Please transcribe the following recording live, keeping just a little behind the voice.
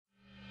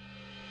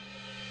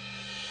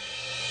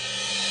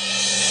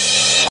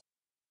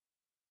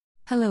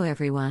Hello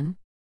everyone.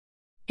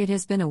 It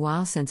has been a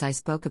while since I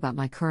spoke about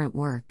my current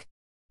work.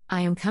 I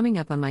am coming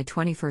up on my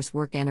 21st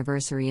work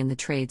anniversary in the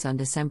trades on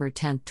December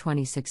 10,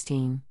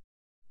 2016.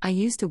 I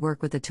used to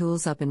work with the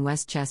tools up in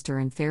Westchester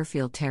and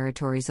Fairfield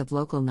territories of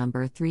local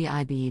number 3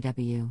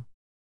 IBEW.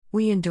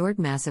 We endured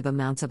massive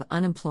amounts of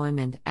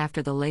unemployment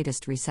after the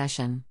latest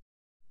recession.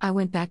 I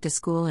went back to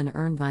school and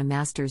earned my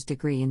master's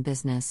degree in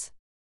business.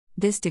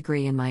 This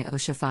degree and my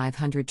OSHA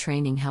 500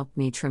 training helped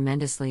me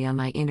tremendously on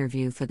my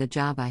interview for the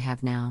job I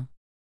have now.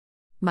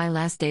 My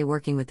last day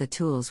working with the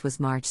tools was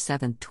March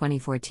 7,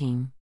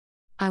 2014.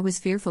 I was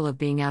fearful of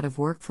being out of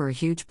work for a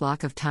huge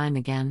block of time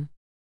again.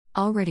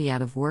 Already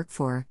out of work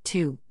for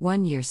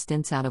 1-year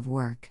stints out of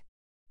work.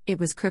 It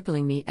was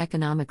crippling me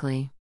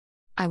economically.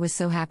 I was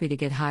so happy to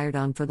get hired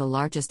on for the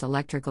largest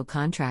electrical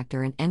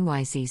contractor in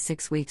NYC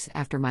 6 weeks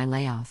after my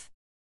layoff.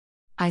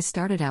 I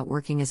started out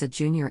working as a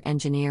junior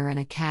engineer and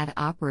a CAD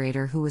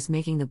operator who was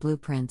making the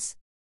blueprints.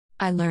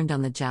 I learned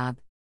on the job.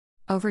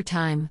 Over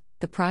time,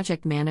 the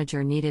project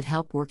manager needed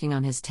help working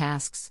on his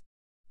tasks.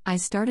 I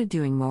started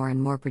doing more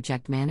and more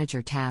project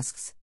manager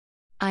tasks.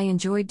 I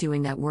enjoyed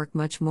doing that work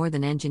much more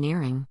than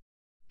engineering.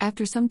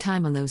 After some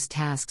time on those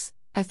tasks,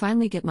 I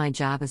finally get my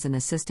job as an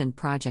assistant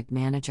project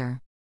manager.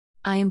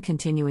 I am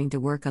continuing to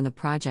work on the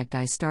project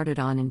I started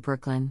on in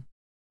Brooklyn.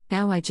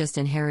 Now I just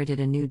inherited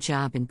a new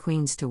job in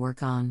Queens to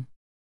work on.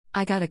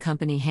 I got a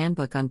company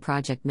handbook on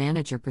project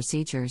manager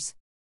procedures.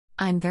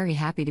 I'm very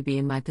happy to be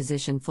in my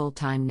position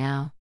full-time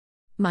now.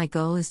 My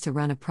goal is to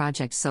run a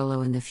project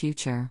solo in the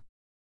future.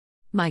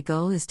 My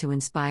goal is to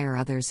inspire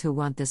others who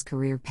want this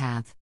career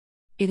path.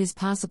 It is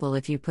possible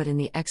if you put in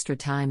the extra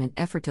time and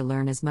effort to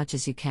learn as much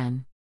as you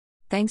can.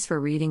 Thanks for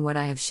reading what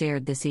I have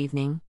shared this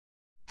evening.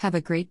 Have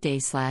a great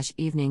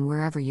day/evening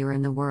wherever you're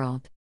in the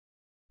world.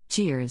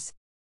 Cheers.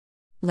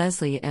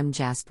 Leslie M.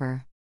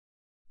 Jasper.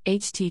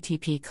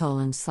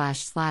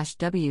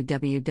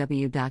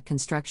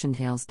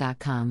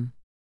 http://www.constructiontales.com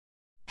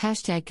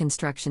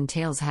 #Construction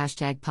Tales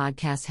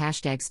 #podcast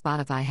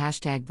 #Spotify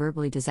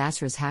 #Verbally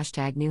Disastrous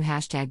 #new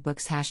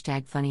 #books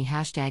 #funny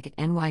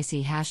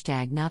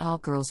 #NYC Not All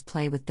Girls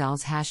Play with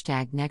Dolls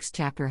 #Next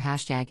Chapter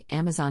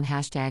 #Amazon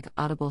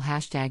 #Audible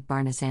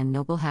 #Barnes &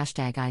 Noble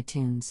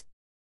 #iTunes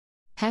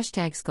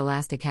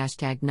 #Scholastic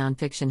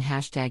 #Nonfiction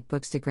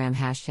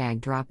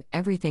 #Bookstagram #Drop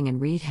Everything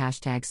and Read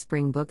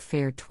 #Spring Book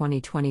Fair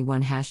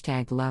 2021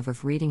 #Love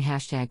of Reading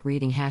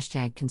 #Reading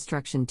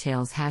 #Construction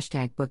Tales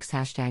 #Books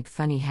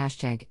 #Funny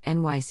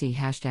 #NYC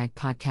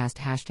 #Podcast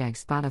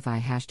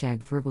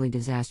 #Spotify #Verbally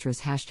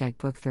Disastrous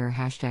 #Book Fair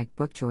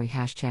 #Bookjoy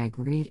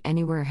 #Read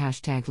Anywhere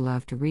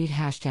 #Love to Read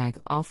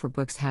All for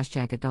Books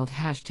 #Adult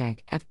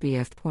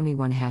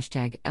 #FBF21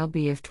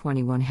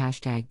 #LBF21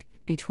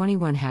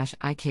 B21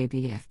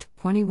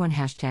 #IKBF21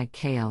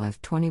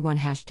 #KLF21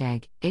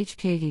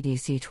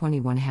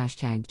 HKDDC21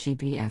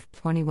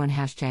 GBF21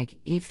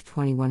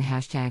 EVE21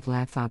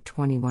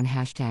 LabFop21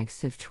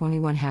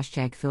 SIF21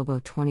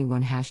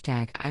 Filbo21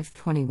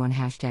 IVE21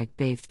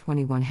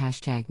 BAVE21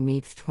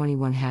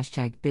 MEEVE21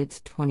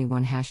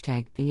 BIDS21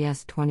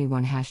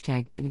 BS21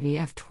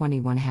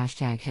 BVF21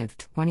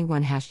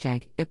 HIV21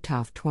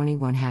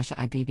 IPTOF21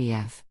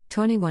 IBBF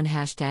 21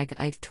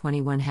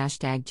 IVE21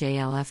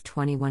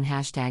 JLF21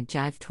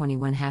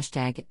 JIVE21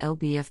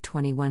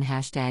 LBF21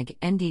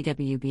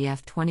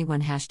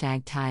 NDWBF21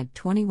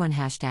 TIBE21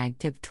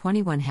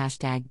 TIB21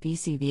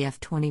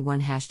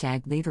 BCBF21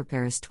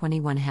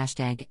 LeverParis21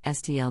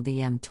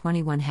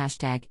 STLDM21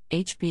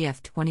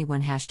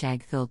 HBF21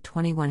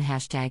 FIL21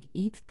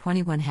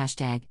 EVE21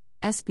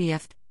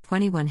 SBF21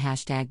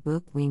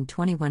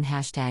 BookWing21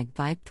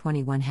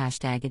 Vibe21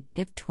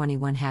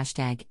 DIP21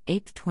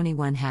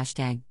 APE21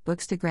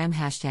 Bookstagram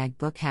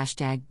Book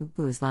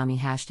Buku Islami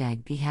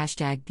B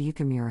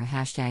Bukamura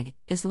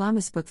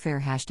Islamist Book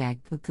Fair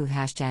Buku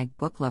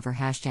Booklover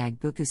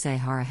Buku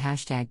Sahara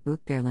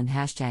Bookberlin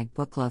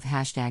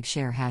Booklove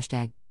Share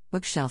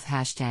Bookshelf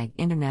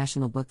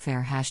International Book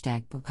Fair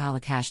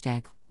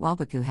Bookaholic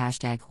Walbaku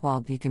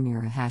Wal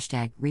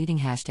Bukamura Reading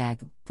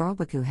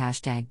Brobaku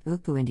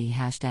Buku Indie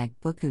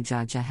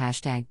Bookujagja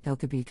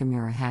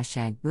Tokabukamura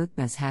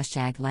Bookmas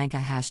Lanka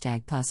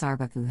plus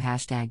Arbaku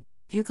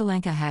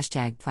Bukalanka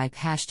Pipe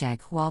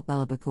Wal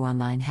Belabaku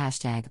Online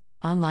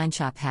Online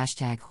Shop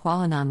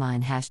Hualan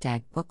Online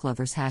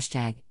Booklovers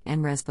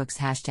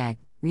Nresbooks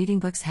Reading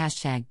Books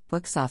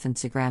Books off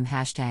Instagram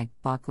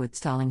Bachwood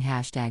Stalling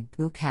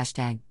Book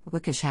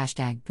Bookish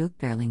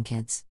Bookberlin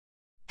Kids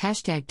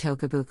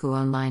Tokabuku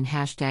Online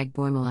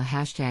Boimala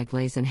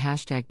Lazen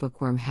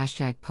Bookworm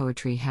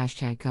Poetry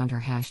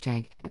Gunter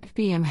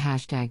FBM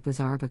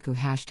Bizarrebaku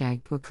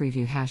Book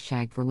Review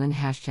Berlin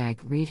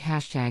Read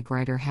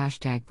Writer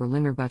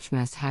Berliner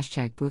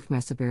Buchmesse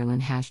Buchmesse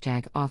Berlin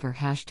Author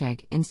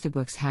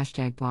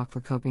Instabooks Blog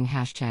for Coping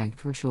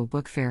Virtual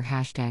Book Fair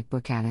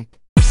Book Addict